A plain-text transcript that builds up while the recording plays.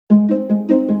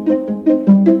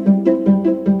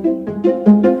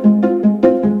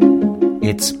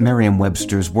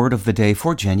Merriam-Webster's Word of the Day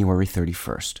for January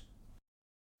 31st.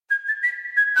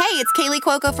 Hey, it's Kaylee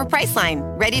Cuoco for Priceline.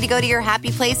 Ready to go to your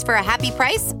happy place for a happy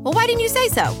price? Well, why didn't you say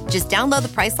so? Just download the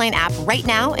Priceline app right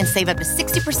now and save up to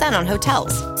 60% on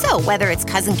hotels. So whether it's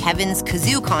Cousin Kevin's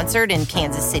Kazoo Concert in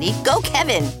Kansas City, go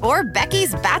Kevin, or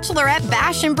Becky's Bachelorette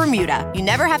Bash in Bermuda, you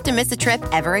never have to miss a trip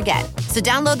ever again. So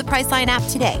download the Priceline app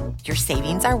today. Your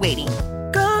savings are waiting.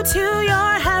 Go to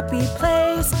your happy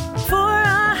place for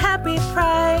a happy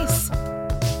price.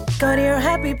 Go to your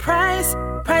happy price,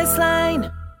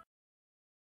 Priceline.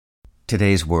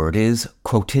 Today's word is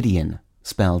quotidian,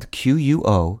 spelled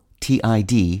Quotidian.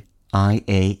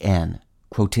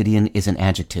 Quotidian is an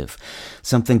adjective.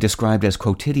 Something described as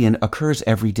quotidian occurs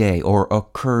every day or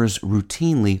occurs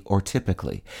routinely or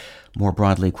typically. More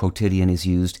broadly, quotidian is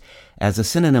used as a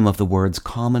synonym of the words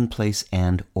commonplace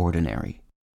and ordinary.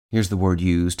 Here's the word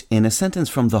used in a sentence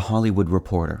from The Hollywood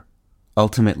Reporter.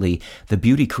 Ultimately, the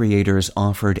beauty creators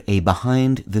offered a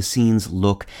behind-the-scenes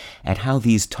look at how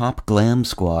these top glam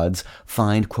squads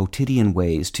find quotidian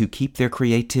ways to keep their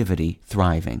creativity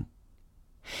thriving.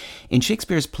 In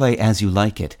Shakespeare's play As You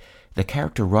Like It, the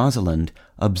character Rosalind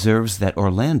observes that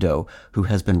Orlando, who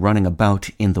has been running about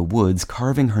in the woods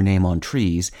carving her name on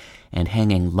trees and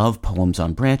hanging love poems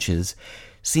on branches,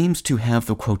 seems to have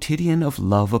the quotidian of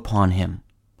love upon him.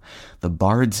 The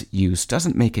bard's use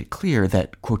doesn't make it clear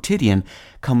that quotidian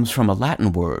comes from a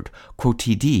Latin word,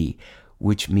 quotidii,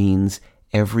 which means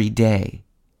every day.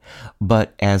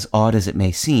 But as odd as it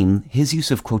may seem, his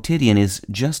use of quotidian is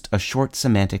just a short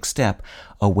semantic step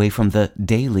away from the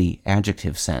daily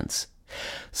adjective sense.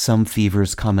 Some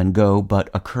fevers come and go but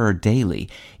occur daily.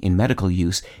 In medical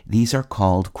use, these are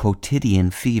called quotidian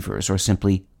fevers or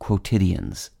simply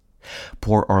quotidians.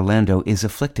 Poor Orlando is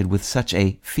afflicted with such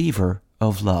a fever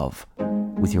of love.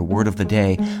 With your Word of the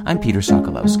Day, I'm Peter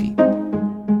Sokolowski.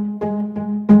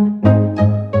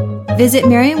 Visit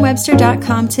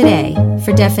Merriam-Webster.com today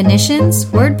for definitions,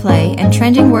 wordplay, and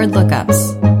trending word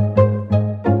lookups.